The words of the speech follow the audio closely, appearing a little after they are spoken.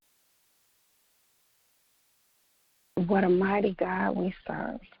What a mighty God we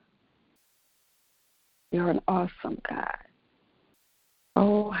serve. You're an awesome God.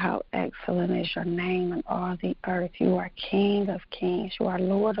 Oh, how excellent is your name in all the earth. You are King of kings. You are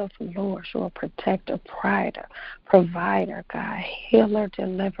Lord of lords. You are protector, provider, God, healer,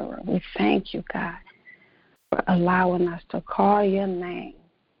 deliverer. We thank you, God, for allowing us to call your name.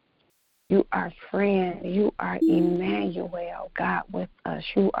 You are friend. You are Emmanuel, God, with us.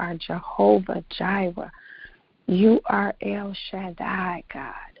 You are Jehovah Jireh. You are El Shaddai,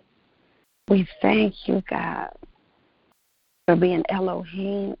 God. We thank you, God, for being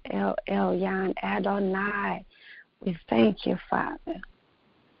Elohim, El Elyon, Adonai. We thank you, Father,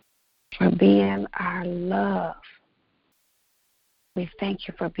 for being our love. We thank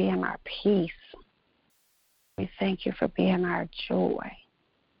you for being our peace. We thank you for being our joy.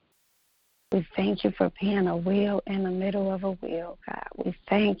 We thank you for being a wheel in the middle of a wheel, God. We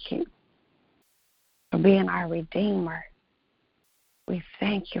thank you for being our Redeemer. We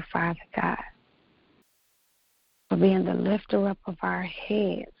thank you, Father God, for being the lifter up of our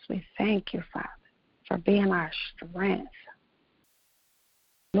heads. We thank you, Father, for being our strength.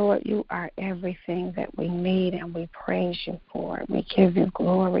 Lord, you are everything that we need, and we praise you for it. We give you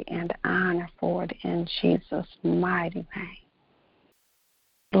glory and honor for it in Jesus' mighty name.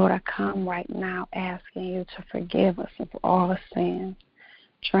 Lord, I come right now asking you to forgive us of all sins,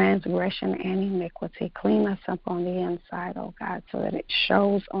 transgression, and iniquity. Clean us up on the inside, oh God, so that it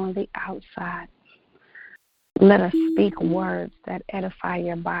shows on the outside. Let us speak words that edify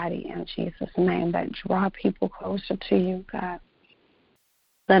your body in Jesus' name, that draw people closer to you, God.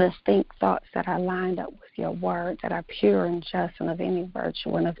 Let us think thoughts that are lined up with your word, that are pure and just and of any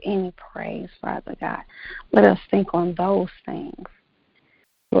virtue and of any praise, Father God. Let us think on those things.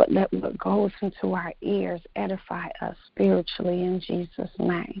 Lord, let what goes into our ears edify us spiritually in Jesus'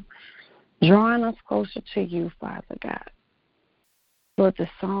 name, drawing us closer to you, Father God. Lord, the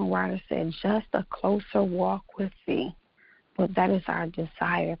songwriter said, just a closer walk with thee. But that is our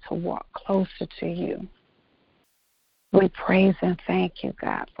desire, to walk closer to you. We praise and thank you,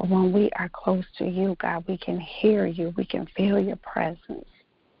 God, for when we are close to you, God, we can hear you, we can feel your presence.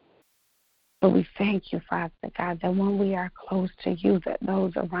 But we thank you, Father God, that when we are close to you, that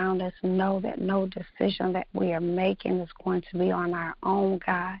those around us know that no decision that we are making is going to be on our own,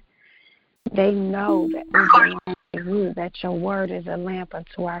 God. They know that we belong to you, that your word is a lamp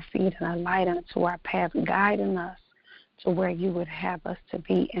unto our feet and a light unto our path, guiding us to where you would have us to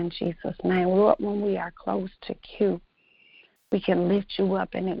be in Jesus' name. Lord, when we are close to you, we can lift you up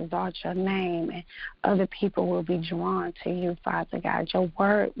and exalt your name, and other people will be drawn to you, Father God. Your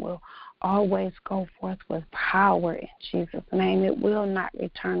word will always go forth with power in Jesus' name. It will not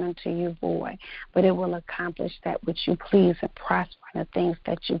return unto you void, but it will accomplish that which you please and prosper in the things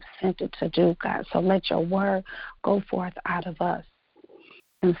that you've sent it to do, God. So let your word go forth out of us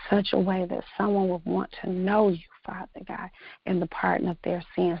in such a way that someone will want to know you, Father God, and the pardon of their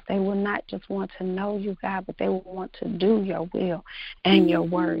sins. They will not just want to know you, God, but they will want to do your will and your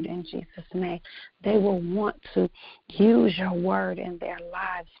word in Jesus' name. They will want to use your word in their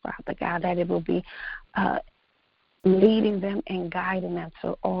lives, Father God, that it will be leading them and guiding them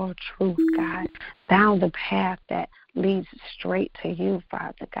to all truth, God, down the path that leads straight to you,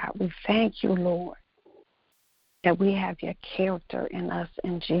 Father God. We thank you, Lord, that we have your character in us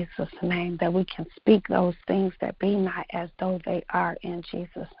in Jesus' name, that we can speak those things that be not as though they are in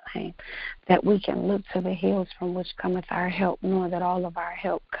Jesus' name, that we can look to the hills from which cometh our help, knowing that all of our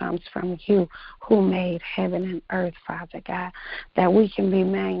help comes from you who made heaven and earth, Father God, that we can be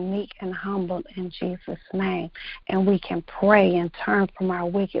made meek and humble in Jesus' name, and we can pray and turn from our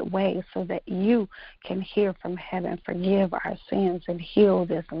wicked ways so that you can hear from heaven, forgive our sins, and heal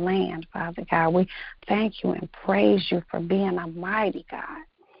this land, Father God. We thank you and praise you for being a mighty God,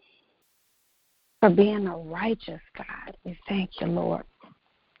 for being a righteous God. We thank you, Lord.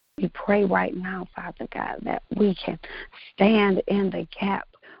 We pray right now, Father God, that we can stand in the gap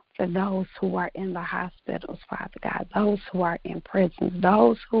for those who are in the hospitals, Father God, those who are in prisons,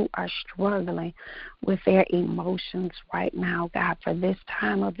 those who are struggling with their emotions right now, God, for this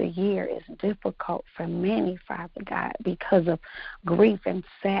time of the year is difficult for many, Father God, because of grief and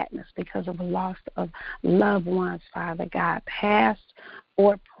sadness, because of loss of loved ones, Father God, past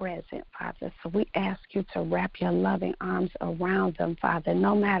or present, Father. So we ask you to wrap your loving arms around them, Father,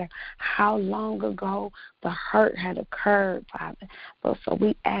 no matter how long ago the hurt had occurred, Father. But so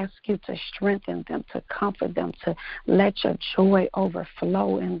we ask you to strengthen them, to comfort them, to let your joy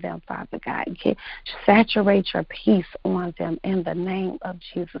overflow in them, Father God. Saturate your peace on them in the name of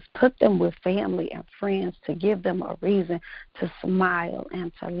Jesus. Put them with family and friends to give them a reason to smile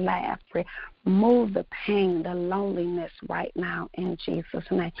and to laugh. Move the pain, the loneliness right now in Jesus'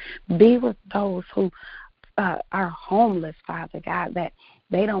 name. Be with those who are homeless, Father God, that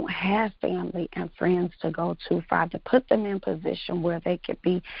they don't have family and friends to go to, Father. Put them in position where they could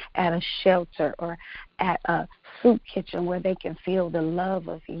be at a shelter or at a soup kitchen where they can feel the love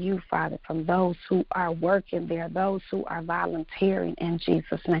of you, Father, from those who are working there, those who are volunteering in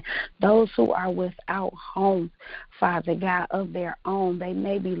Jesus' name, those who are without homes, Father God, of their own. They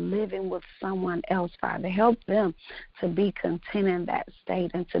may be living with someone else, Father. Help them to be content in that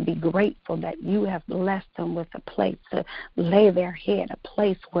state and to be grateful that you have blessed them with a place to lay their head, a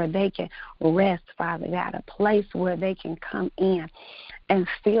place where they can rest, Father God, a place where they can come in and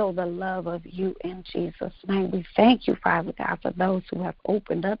feel the love of you in Jesus' name. We thank you, Father God, for those who have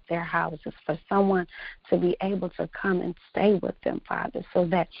opened up their houses, for someone to be able to come and stay with them, Father, so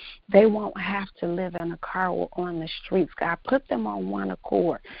that they won't have to live in a car or on the streets. God, put them on one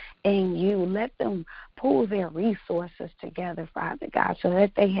accord in you. Let them pool their resources together, Father God, so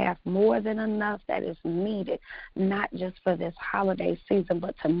that they have more than enough that is needed, not just for this holiday season,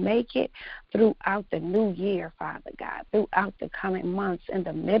 but to make it throughout the new year, Father God, throughout the coming months in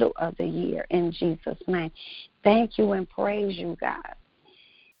the middle of the year, in Jesus' name. Thank you and praise you, God,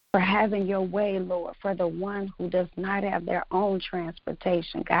 for having your way, Lord, for the one who does not have their own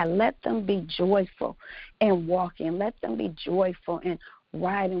transportation. God, let them be joyful in walking. Let them be joyful in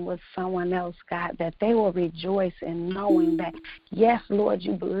riding with someone else, God, that they will rejoice in knowing that, yes, Lord,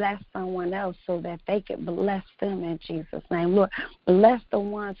 you bless someone else so that they can bless them in Jesus' name. Lord, bless the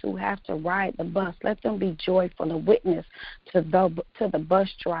ones who have to ride the bus. Let them be joyful and witness to the bus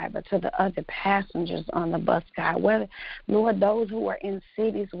driver, to the other passengers on the bus, God. Whether, Lord, those who are in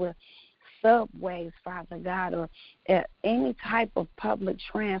cities with subways, Father God, or any type of public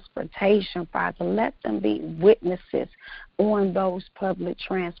transportation, Father, let them be witnesses on those public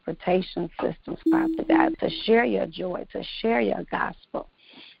transportation systems, Father God, to share your joy, to share your gospel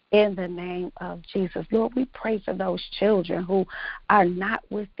in the name of Jesus. Lord, we pray for those children who are not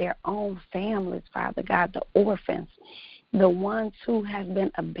with their own families, Father God, the orphans, the ones who have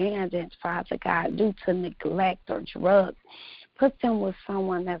been abandoned, Father God, due to neglect or drugs. Put them with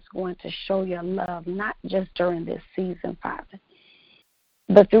someone that's going to show your love, not just during this season, Father,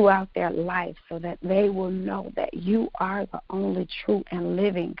 but throughout their life, so that they will know that you are the only true and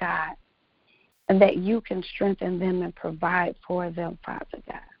living God, and that you can strengthen them and provide for them, Father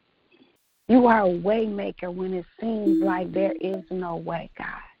God. You are a way maker when it seems like there is no way, God.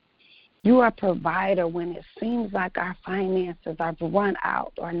 You are a provider when it seems like our finances are run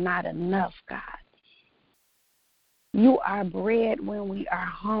out or not enough, God. You are bread when we are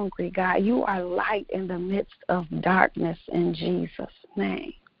hungry, God. You are light in the midst of darkness in Jesus'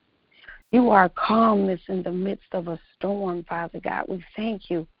 name. You are calmness in the midst of a storm, Father God. We thank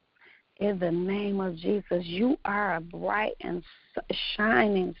you in the name of Jesus. You are a bright and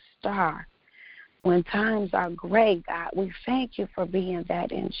shining star when times are gray, God. We thank you for being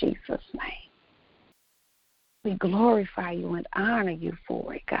that in Jesus' name. We glorify you and honor you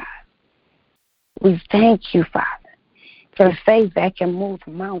for it, God. We thank you, Father, for faith that can move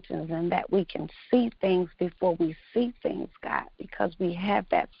mountains and that we can see things before we see things, God, because we have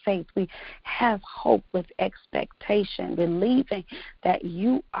that faith. We have hope with expectation, believing that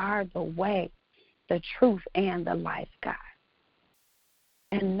you are the way, the truth, and the life, God.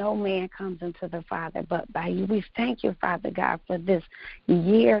 And no man comes into the Father but by you. We thank you, Father God, for this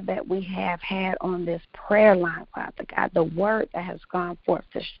year that we have had on this prayer line, Father God, the word that has gone forth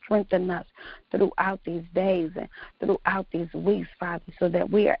to strengthen us throughout these days and throughout these weeks, Father, so that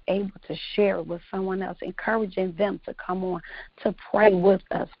we are able to share it with someone else, encouraging them to come on to pray with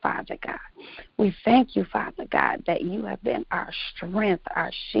us, Father God. We thank you, Father God, that you have been our strength,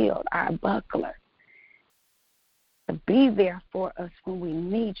 our shield, our buckler, to be there for us when we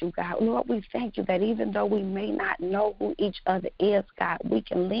need you, God. Lord, we thank you that even though we may not know who each other is, God, we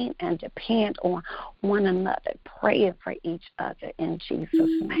can lean and depend on one another, praying for each other in Jesus'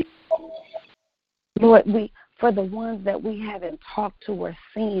 name. Lord, for the ones that we haven't talked to or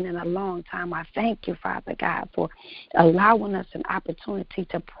seen in a long time, I thank you, Father God, for allowing us an opportunity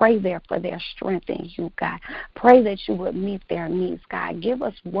to pray there for their strength in you, God. Pray that you would meet their needs, God. Give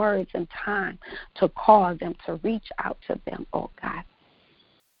us words and time to call them, to reach out to them, oh God.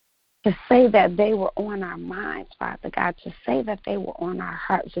 To say that they were on our minds, Father God, to say that they were on our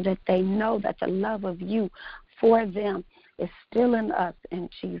hearts, so that they know that the love of you for them is still in us in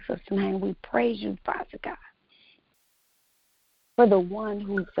Jesus' name. We praise you, Father God, for the one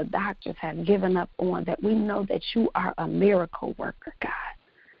who the doctors have given up on, that we know that you are a miracle worker, God.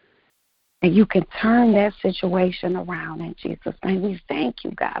 And you can turn that situation around in Jesus' name. We thank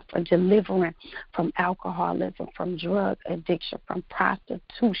you, God, for delivering from alcoholism, from drug addiction, from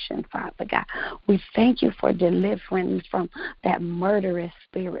prostitution, Father God. We thank you for delivering from that murderous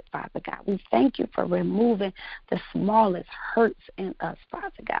spirit, Father God. We thank you for removing the smallest hurts in us,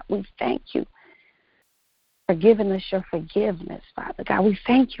 Father God. We thank you for giving us your forgiveness, Father God. We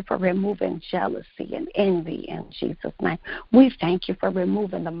thank you for removing jealousy and envy in Jesus' name. We thank you for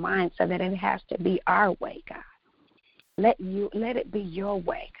removing the mindset that it has to be our way, God. Let it be your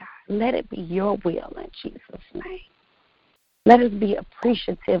way, God. Let it be your will in Jesus' name. Let us be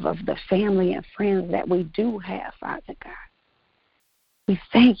appreciative of the family and friends that we do have, Father God. We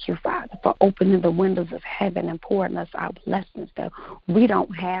thank you, Father, for opening the windows of heaven and pouring us out blessings that we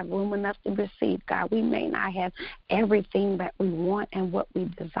don't have room enough to receive, God. We may not have everything that we want and what we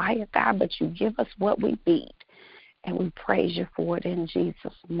desire, God, but you give us what we need. And we praise you for it in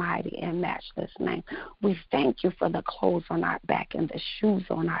Jesus' mighty and matchless name. We thank you for the clothes on our back and the shoes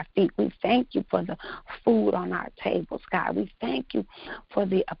on our feet. We thank you for the food on our tables, God. We thank you for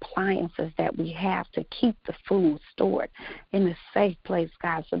the appliances that we have to keep the food stored in a safe place,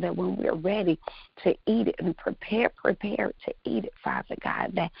 God, so that when we're ready to eat it and prepared to eat it, Father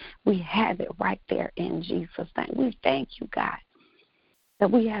God, that we have it right there in Jesus' name. We thank you, God, that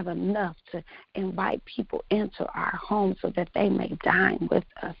we have enough to invite people into our home so that they may dine with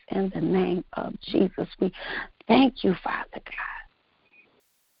us in the name of Jesus. We thank you, Father God,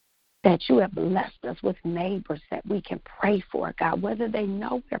 that you have blessed us with neighbors that we can pray for, God, whether they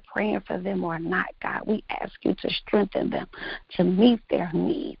know we're praying for them or not, God. We ask you to strengthen them to meet their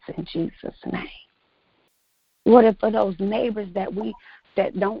needs in Jesus' name. Lord, for those neighbors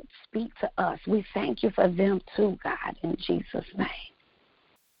that don't speak to us, we thank you for them too, God, in Jesus' name.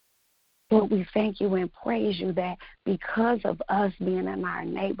 Lord, we thank you and praise you that because of us being in our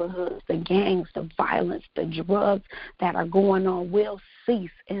neighborhoods, the gangs, the violence, the drugs that are going on will cease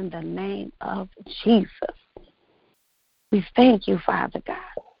in the name of Jesus. We thank you, Father God,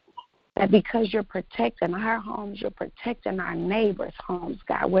 that because you're protecting our homes, you're protecting our neighbors' homes,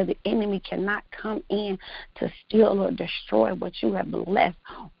 God, where the enemy cannot come in to steal or destroy what you have blessed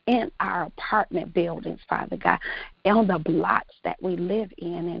in our apartment buildings, Father God, on the blocks that we live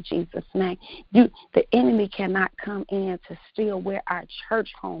in Jesus' name. The enemy cannot come in to steal where our church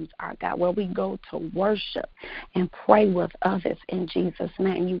homes are, God, where we go to worship and pray with others in Jesus'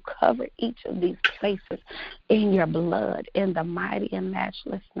 name. You cover each of these places in your blood in the mighty and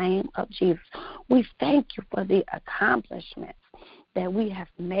matchless name of Jesus. We thank you for the accomplishments that we have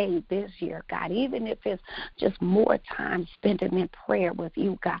made this year, God, even if it's just more time spending in prayer with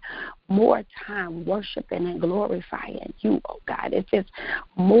you, God, more time worshiping and glorifying you, oh God, if it's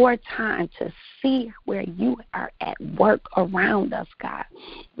more time to see where you are at work around us, God,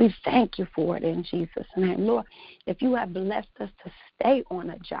 we thank you for it in Jesus' name. Lord, if you have blessed us to stay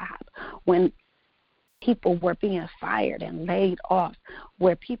on a job when people were being fired and laid off,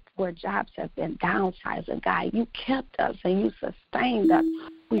 where jobs have been downsized, and God, you kept us and you sustained us.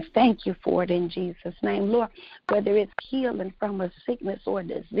 We thank you for it in Jesus' name. Lord, whether it's healing from a sickness or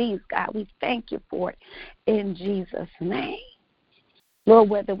disease, God, we thank you for it in Jesus' name. Lord,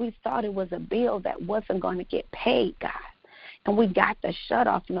 whether we thought it was a bill that wasn't going to get paid, God, and we got the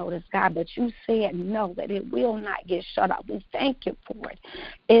shut-off notice, God, but you said no, that it will not get shut off. We thank you for it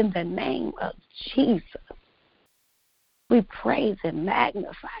in the name of Jesus. We praise and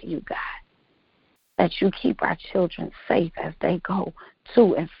magnify you, God, that you keep our children safe as they go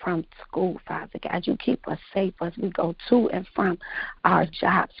to and from school, Father God. You keep us safe as we go to and from our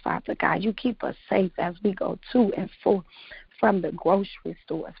jobs, Father God. You keep us safe as we go to and from the grocery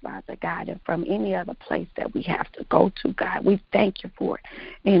stores, Father God, and from any other place that we have to go to, God. We thank you for it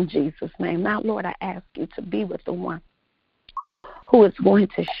in Jesus' name. Now, Lord, I ask you to be with the one who is going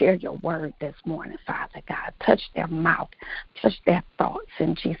to share your word this morning, Father God. Touch their mouth, touch their thoughts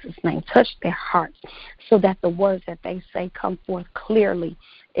in Jesus' name. Touch their hearts so that the words that they say come forth clearly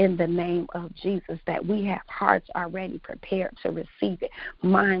in the name of Jesus, that we have hearts already prepared to receive it,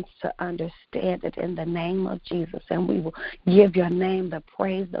 minds to understand it in the name of Jesus. And we will give your name the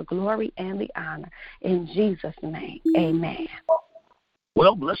praise, the glory, and the honor. In Jesus' name, amen.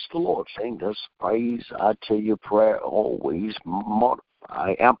 Well, bless the Lord, saints. Praise, I tell you, prayer always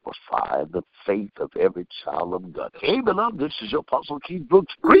mortify, amplify the faith of every child of God. Hey, beloved, this is your Apostle Keith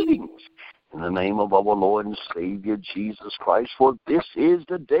Brooks. Greetings in the name of our Lord and Savior, Jesus Christ, for this is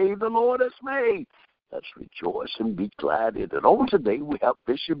the day the Lord has made. Let's rejoice and be glad in it. On today, we have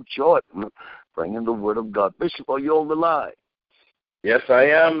Bishop Jordan bringing the word of God. Bishop, are you on the line? Yes, I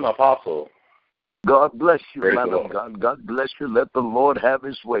am, Apostle. God bless you, Praise man of God. God bless you. Let the Lord have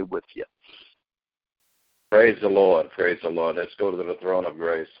his way with you. Praise the Lord. Praise the Lord. Let's go to the throne of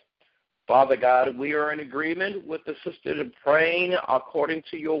grace. Father God, we are in agreement with the sister praying according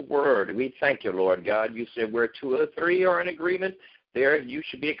to your word. We thank you, Lord God. You said where 2 or 3 are in agreement, there you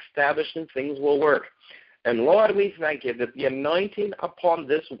should be established and things will work. And Lord, we thank you that the anointing upon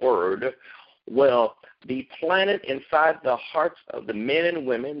this word will be planted inside the hearts of the men and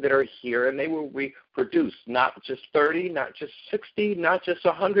women that are here, and they will reproduce not just 30, not just 60, not just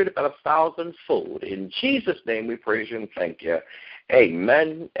 100, but 1,000-fold. In Jesus' name we praise you and thank you.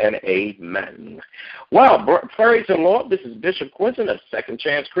 Amen and amen. Well, praise the Lord. This is Bishop Quinton of Second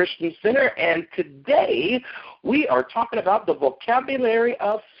Chance Christian Center, and today we are talking about the vocabulary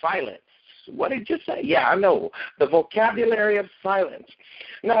of silence. What did you say? Yeah, I know. The vocabulary of silence.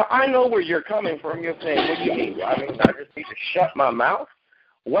 Now, I know where you're coming from. You're saying, what do you mean? I mean, I just need to shut my mouth?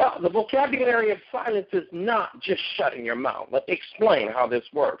 Well, the vocabulary of silence is not just shutting your mouth. Let me explain how this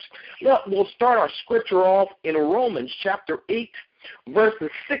works. Well, we'll start our scripture off in Romans chapter 8, verses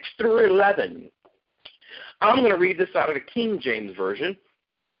 6 through 11. I'm going to read this out of the King James Version,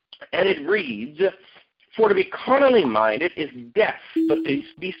 and it reads, "For to be carnally minded is death, but to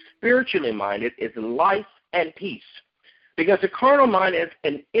be spiritually minded is life and peace. Because the carnal mind is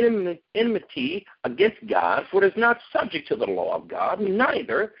an enmity against God, for it is not subject to the law of God,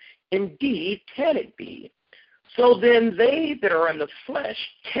 neither indeed can it be. So then they that are in the flesh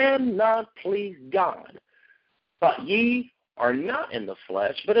cannot please God. But ye are not in the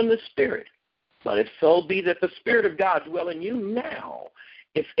flesh, but in the Spirit. But if so be that the Spirit of God dwell in you now,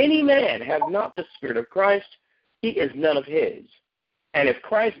 if any man have not the Spirit of Christ, he is none of his. And if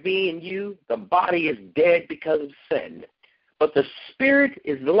Christ be in you, the body is dead because of sin, but the Spirit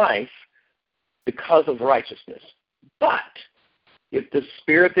is life because of righteousness. But if the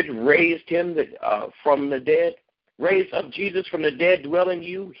Spirit that raised him from the dead, raised up Jesus from the dead, dwell in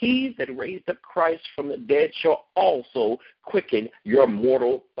you, he that raised up Christ from the dead shall also quicken your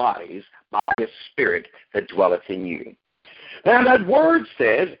mortal bodies by his Spirit that dwelleth in you." Now, that word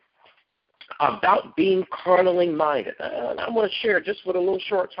says about being carnally minded. And I want to share just for a little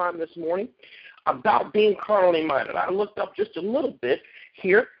short time this morning about being carnally minded. I looked up just a little bit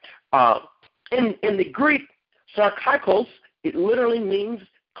here. In the Greek, sarkikos, it literally means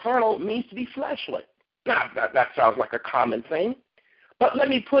carnal, means to be fleshly. Now, that sounds like a common thing, but let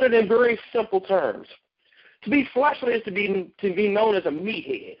me put it in very simple terms. To be fleshly is to be known as a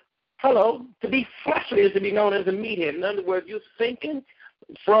meathead. Hello, to be fleshly is to be known as a meathead. In other words, you're thinking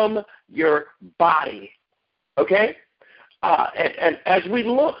from your body, okay? And as we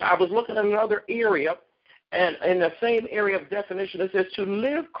look, I was looking at another area, and in the same area of definition, it says to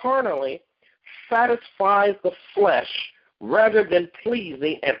live carnally satisfies the flesh rather than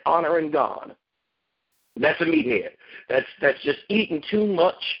pleasing and honoring God. That's a meathead. That's just eating too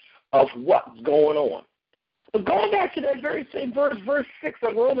much of what's going on. But going back to that very same verse, verse 6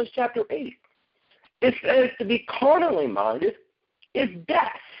 of Romans chapter 8, it says to be carnally minded is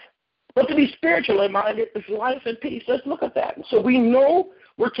death, but to be spiritually minded is life and peace. Let's look at that. So we know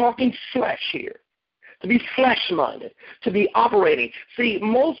we're talking flesh here. To be flesh-minded, to be operating. See,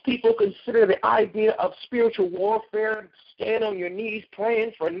 most people consider the idea of spiritual warfare, stand on your knees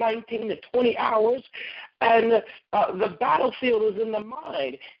praying for 19 to 20 hours, and the battlefield is in the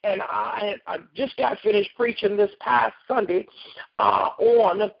mind. And I just got finished preaching this past Sunday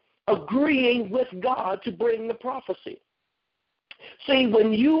on agreeing with God to bring the prophecy. See,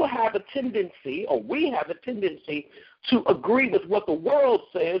 when you have a tendency, or we have a tendency, to agree with what the world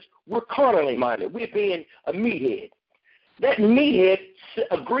says, we're carnally minded. We're being a meathead. That meathead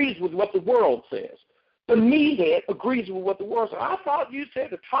agrees with what the world says. The meathead agrees with what the world says. I thought you said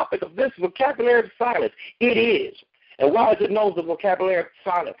the topic of this vocabulary of silence. It is. And why is it known as the vocabulary of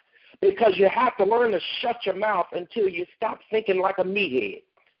silence? Because you have to learn to shut your mouth until you stop thinking like a meathead.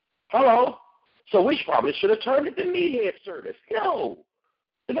 Hello? So we probably should have turned it to meathead service. No.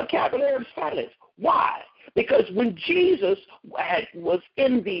 The vocabulary of silence. Why? Because when Jesus was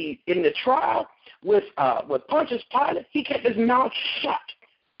in the trial with Pontius Pilate, he kept his mouth shut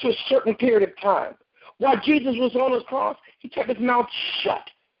to a certain period of time. While Jesus was on his cross, he kept his mouth shut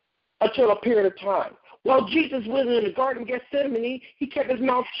until a period of time. While Jesus was in the Garden of Gethsemane, he kept his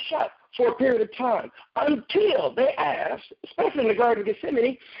mouth shut for a period of time until they asked, especially in the Garden of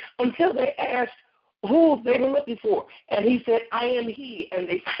Gethsemane, until they asked who they were looking for. And he said, "I am he," and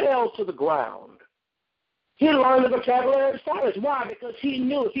they fell to the ground. He learned the vocabulary of silence. Why? Because he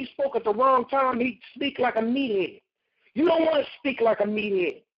knew if he spoke at the wrong time, he'd speak like a meathead. You don't want to speak like a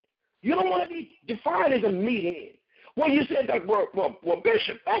meathead. You don't want to be defined as a meathead. Well, you said that, well,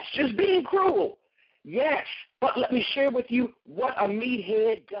 Bishop, that's just being cruel. Yes, but let me share with you what a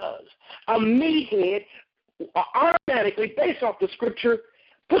meathead does. A meathead automatically, based off the scripture,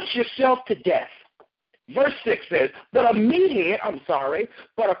 puts yourself to death. Verse 6 says, but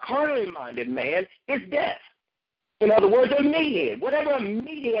a carnally minded man is death. In other words, a meathead. Whatever a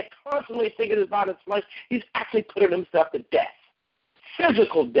meathead constantly thinking about his flesh, he's actually putting himself to death.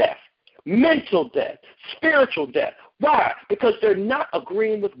 Physical death, mental death, spiritual death. Why? Because they're not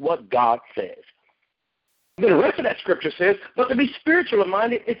agreeing with what God says. Then the rest of that scripture says, but to be spiritually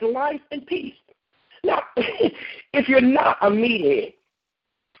minded is life and peace. Now, if you're not a meathead,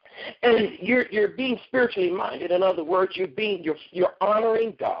 and you're being spiritually minded, in other words, you're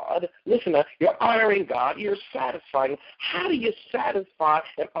honoring God. Listen, you're honoring God. You're satisfying. How do you satisfy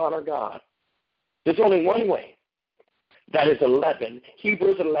and honor God? There's only one way. That is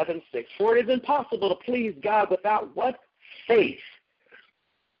Hebrews 11:6. For it is impossible to please God without what? Faith.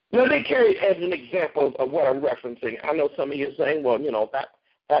 Now, they carry as an example of what I'm referencing. I know some of you are saying, well,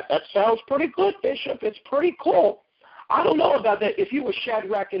 that sounds pretty good, Bishop. It's pretty cool. I don't know about that. If you were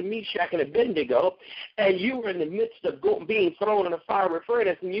Shadrach and Meshach and Abednego, and you were in the midst of being thrown in a fiery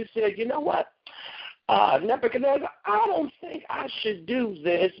furnace, and you said, you know what, Nebuchadnezzar, I don't think I should do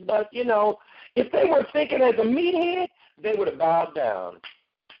this, but, if they were thinking as a meathead, they would have bowed down.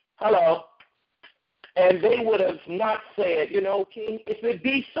 Hello. And they would have not said, King, if it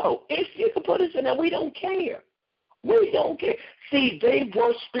be so, if you could put us in there, we don't care. We don't care. See, they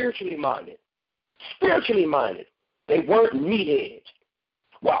were spiritually minded. Spiritually minded. They weren't meatheads.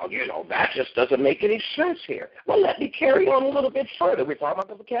 Well, that just doesn't make any sense here. Well, let me carry on a little bit further. We're talking about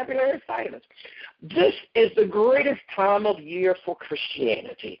the vocabulary of silence. This is the greatest time of year for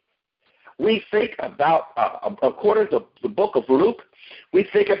Christianity. We think about, according to the book of Luke, we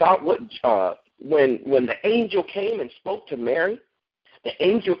think about what when the angel came and spoke to Mary. The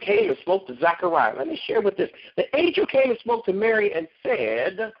angel came and spoke to Zechariah. Let me share with this. The angel came and spoke to Mary and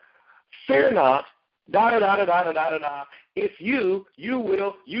said, fear not, if you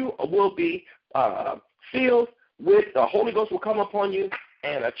will be filled with the Holy Ghost will come upon you,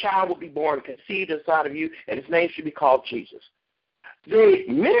 and a child will be born, conceived inside of you, and his name should be called Jesus.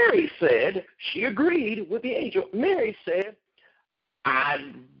 Mary said, she agreed with the angel. Mary said,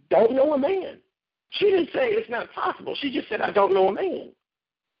 I don't know a man. She didn't say it's not possible. She just said, I don't know a man.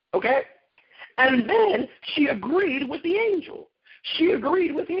 Okay? And then she agreed with the angel. She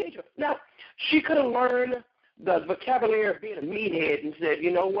agreed with the angel. Now, she could have learned the vocabulary of being a meathead and said,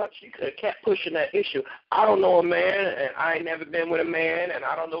 you know what, she could have kept pushing that issue. I don't know a man, and I ain't never been with a man, and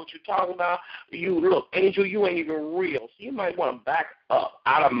I don't know what you're talking about. Look, angel, you ain't even real, so you might want to back up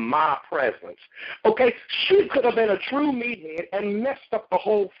out of my presence. Okay, she could have been a true meathead and messed up the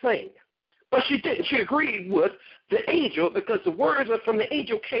whole thing. But she didn't. She agreed with the angel because the words from the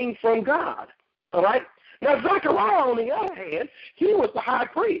angel came from God. All right? Now, Zechariah, on the other hand, he was the high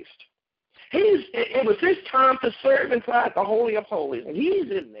priest. It was his time to serve inside the Holy of Holies, and he's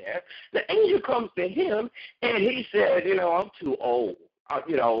in there. The angel comes to him, and he said, I'm too old.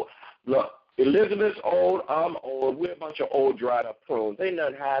 Look, Elizabeth's old, I'm old. We're a bunch of old, dried-up prunes. Ain't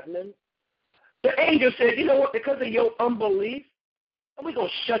nothing happening. The angel said, you know what, because of your unbelief, we're going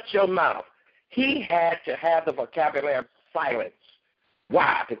to shut your mouth. He had to have the vocabulary of silence.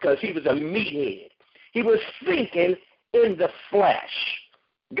 Why? Because he was a meathead. He was thinking in the flesh.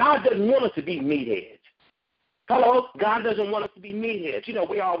 God doesn't want us to be meatheads. Hello? God doesn't want us to be meatheads.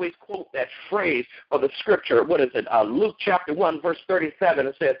 We always quote that phrase of the scripture. What is it? Luke chapter 1, verse 37.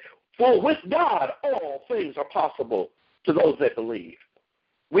 It says, for with God all things are possible to those that believe.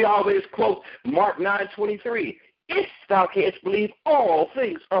 We always quote Mark 9:23. If thou canst believe, all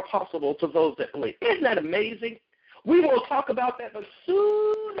things are possible to those that believe. Isn't that amazing? We will talk about that as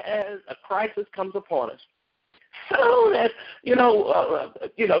soon as a crisis comes upon us. Soon as,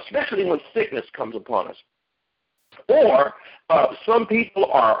 especially when sickness comes upon us. Or some people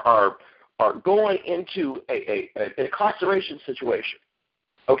are going into an incarceration situation.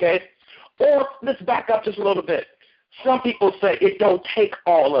 Okay? Or let's back up just a little bit. Some people say it don't take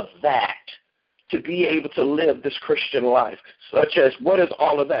all of that to be able to live this Christian life, such as what is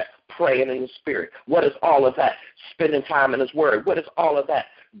all of that? Praying in the Spirit. What is all of that? Spending time in His Word. What is all of that?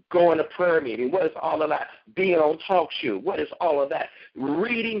 Going to prayer meeting. What is all of that? Being on talk show. What is all of that?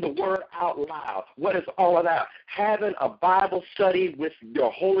 Reading the Word out loud. What is all of that? Having a Bible study with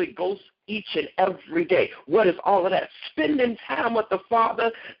your Holy Ghost each and every day. What is all of that? Spending time with the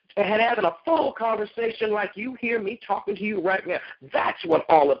Father and having a full conversation like you hear me talking to you right now. That's what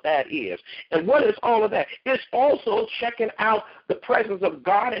all of that is. And what is all of that? It's also checking out the presence of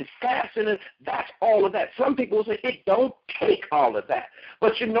God and fasting. That's all of that. Some people say it don't take all of that.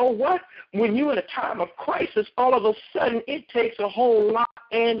 But you know what? When you're in a time of crisis, all of a sudden it takes a whole lot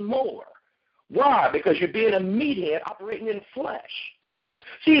and more. Why? Because you're being a meathead operating in flesh.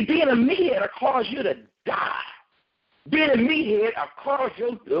 See, being a meathead will cause you to die. Being a meathead will cause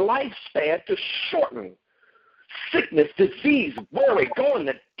your lifespan to shorten. Sickness, disease, worry, going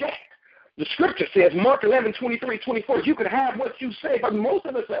to death. The scripture says, Mark 11:23-24, you can have what you say, but most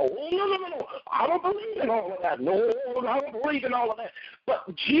of us say, oh, no, I don't believe in all of that. No, I don't believe in all of that.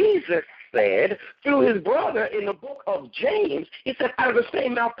 But Jesus said, through his brother in the book of James, he said, out of the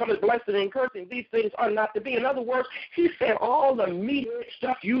same mouth cometh blessing and cursing. These things are not to be. In other words, he said all the meathead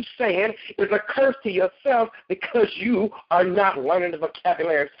stuff you saying is a curse to yourself because you are not learning the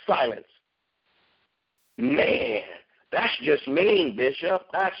vocabulary of silence. Man, that's just mean, Bishop.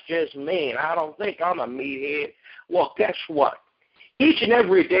 That's just mean. I don't think I'm a meathead. Well, guess what? Each and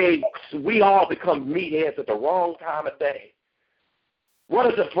every day, we all become meatheads at the wrong time of day. What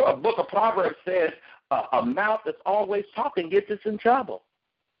does the book of Proverbs says? A mouth that's always talking gets us in trouble.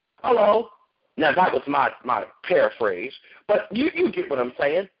 Hello? Now, that was my paraphrase, but you get what I'm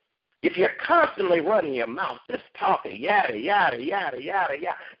saying. If you're constantly running your mouth, just talking, yada, yada, yada, yada,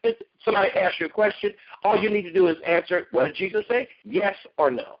 yada. If somebody asks you a question, all you need to do is answer, what did Jesus say? Yes or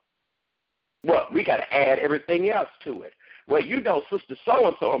no. Well, we got to add everything else to it. Well, you know sister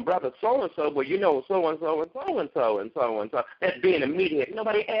so-and-so and brother so-and-so, well, you know so-and-so and so-and-so and so-and-so. That's being a meathead.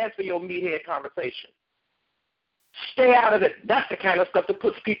 Nobody asks for your meathead conversation. Stay out of it. That's the kind of stuff that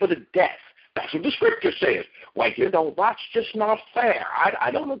puts people to death. That's what the scripture says. Well, that's just not fair.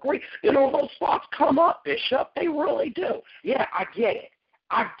 I don't agree. Those thoughts come up, Bishop. They really do. Yeah, I get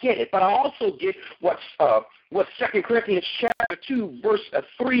it. But I also get what 2 Corinthians chapter 2, verse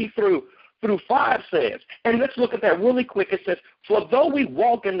 3 through 5 says. And let's look at that really quick. It says, for though we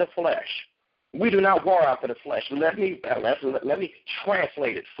walk in the flesh, we do not war after the flesh. Let me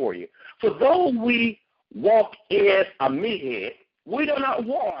translate it for you. For though we walk as a meathead, we do not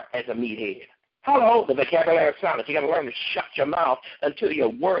war as a meathead. Hello, the vocabulary of silence. You got to learn to shut your mouth until your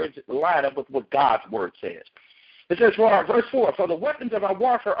words line up with what God's word says. It says, verse 4, for the weapons of our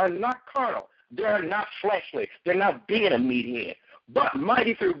warfare are not carnal. They're not fleshly. They're not being a meathead, but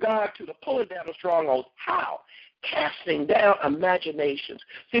mighty through God to the pulling down of strongholds. How? Casting down imaginations.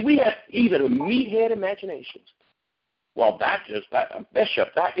 See, we have even meathead imaginations. Well, Bishop,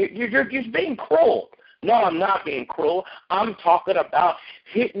 you're just being cruel. No, I'm not being cruel. I'm talking about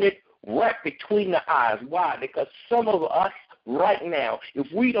hitting it right between the eyes. Why? Because some of us right now, if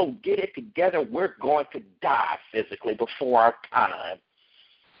we don't get it together, we're going to die physically before our time.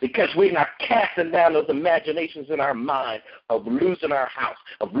 Because we're not casting down those imaginations in our mind of losing our house,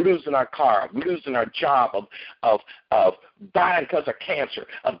 of losing our car, of losing our job, of dying because of cancer,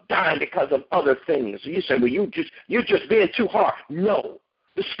 of dying because of other things. You say, well, you're just being too hard. No.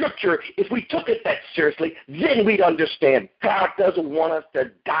 The scripture, if we took it that seriously, then we'd understand God doesn't want us to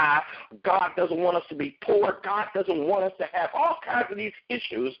die. God doesn't want us to be poor. God doesn't want us to have all kinds of these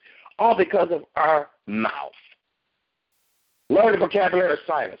issues, all because of our mouth. Learn the vocabulary of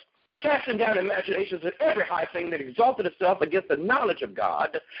silence. Casting down imaginations and every high thing that exalted itself against the knowledge of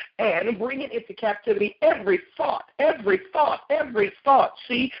God, and bringing into captivity every thought. See,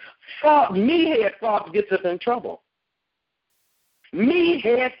 meathead thoughts gets us in trouble.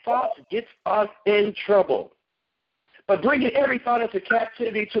 Meathead thoughts gets us in trouble. But bringing every thought into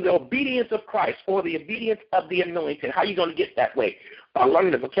captivity to the obedience of Christ or the obedience of the anointed. How are you going to get that way? By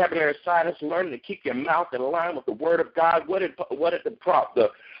learning the vocabulary of silence, learning to keep your mouth in line with the word of God. What did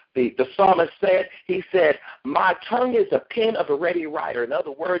the psalmist said? He said, my tongue is a pen of a ready writer. In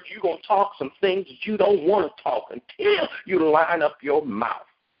other words, you're going to talk some things that you don't want to talk until you line up your mouth.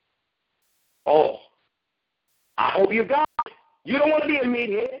 Oh, I hope you got it. You don't want to be a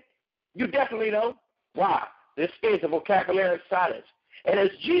meathead. You definitely don't. Why? This is a vocabulary of silence. And as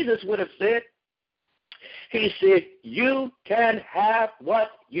Jesus would have said, he said, you can have what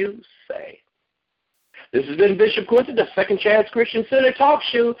you say. This has been Bishop Quincy, the Second Chance Christian Center Talk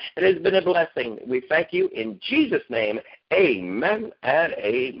Show. It has been a blessing. We thank you in Jesus' name. Amen and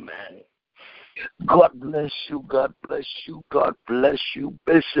amen. God bless you. God bless you. God bless you,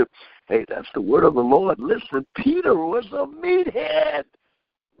 Bishop. Hey, that's the word of the Lord. Listen, Peter was a meathead.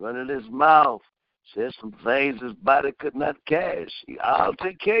 Running his mouth. Said some things his body could not cash. I'll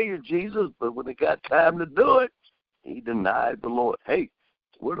take care of you, Jesus. But when it got time to do it, he denied the Lord. Hey,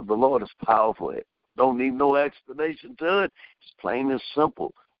 the word of the Lord is powerful. Don't need no explanation to it. It's plain and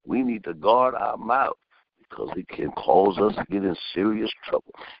simple. We need to guard our mouth because it can cause us to get in serious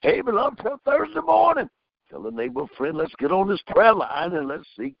trouble. Hey, beloved, till Thursday morning. Tell a neighbor, friend, let's get on this prayer line and let's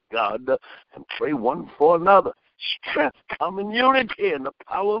seek God and pray one for another. Strength, common unity, and the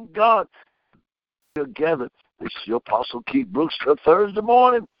power of God together. This is your Apostle Keith Brooks till Thursday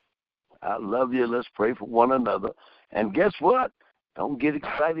morning. I love you. Let's pray for one another. And guess what? Don't get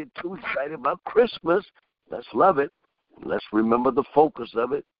too excited about Christmas. Let's love it. Let's remember the focus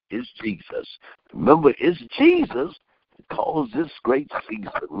of it is Jesus. Remember, it's Jesus that calls this great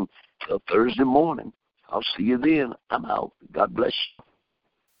season till Thursday morning. I'll see you then. I'm out. God bless you.